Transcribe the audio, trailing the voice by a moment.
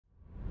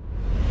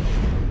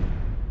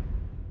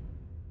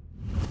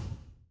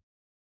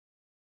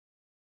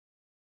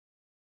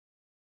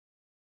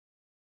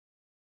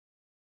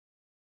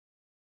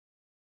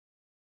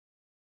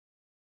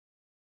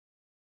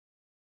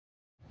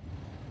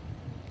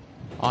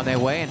On their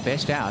way and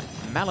best out,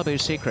 Malibu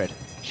Secret.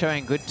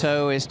 Showing good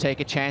toe is Take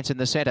a Chance in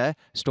the centre.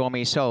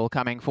 Stormy Soul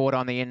coming forward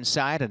on the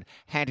inside, and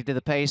handy to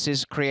the pace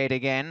is Create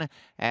Again.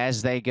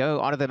 As they go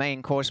onto the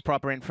main course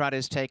proper in front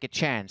is Take a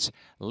Chance.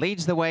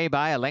 Leads the way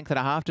by a length and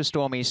a half to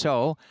Stormy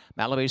Soul.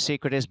 Malibu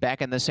Secret is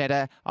back in the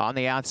centre. On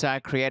the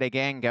outside, Create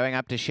Again going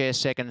up to share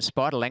second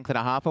spot. A length and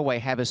a half away,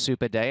 Have a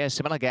Super Day. A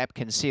similar gap,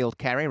 Concealed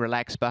Carry,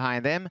 relax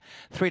behind them.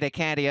 3 to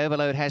Candy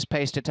Overload has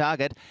pace to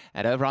target.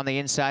 And over on the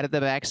inside at the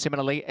back,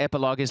 similarly,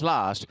 Epilogue is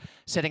last.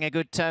 Setting a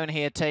good tone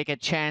here, Take a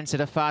Chance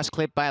at a fast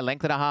clip by a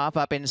length and a half.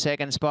 Up in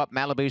second spot,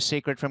 Malibu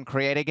Secret from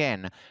Create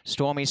Again.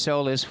 Stormy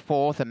Soul is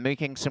fourth, and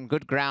making some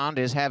good ground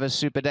is Have a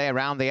Super Day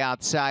around the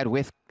outside,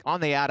 with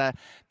on the outer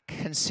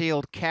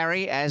Concealed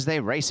Carry as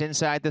they race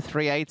inside the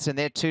 3/8, and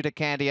they're 2 to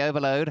Candy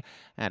Overload.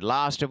 And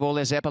last of all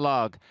is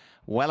Epilogue.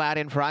 Well out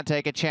in front,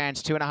 Take a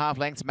Chance. 2.5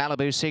 lengths,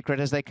 Malibu Secret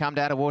as they come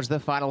down towards the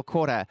final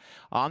quarter.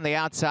 On the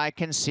outside,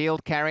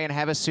 Concealed Carry and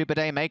Have a Super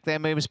Day make their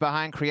moves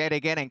behind Create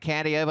Again, and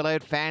Candy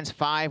Overload fans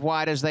 5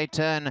 wide as they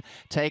turn.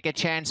 Take a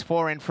Chance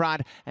 4 in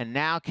front, and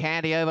now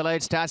Candy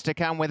Overload starts to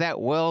come with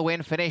that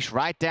whirlwind finish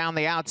right down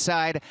the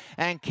outside,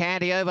 and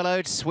Candy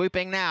Overload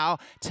swooping now.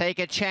 Take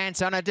a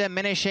Chance on a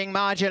diminishing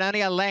margin,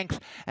 only a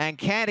length, and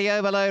Candy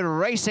Overload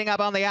racing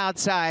up on the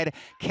outside.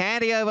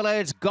 Candy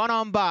Overload's gone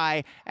on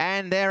by,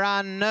 and there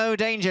are no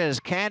dangers.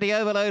 Candy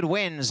Overload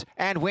wins,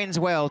 and wins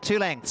well, 2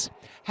 lengths.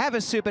 Have a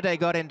Super Day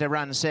got into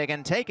run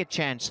second, Take a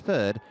Chance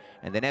third,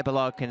 and then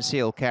Epilogue,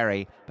 Conceal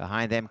Carry.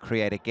 Behind them,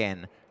 Create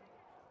Again.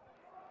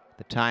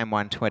 The time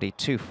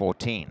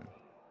 1:22.14.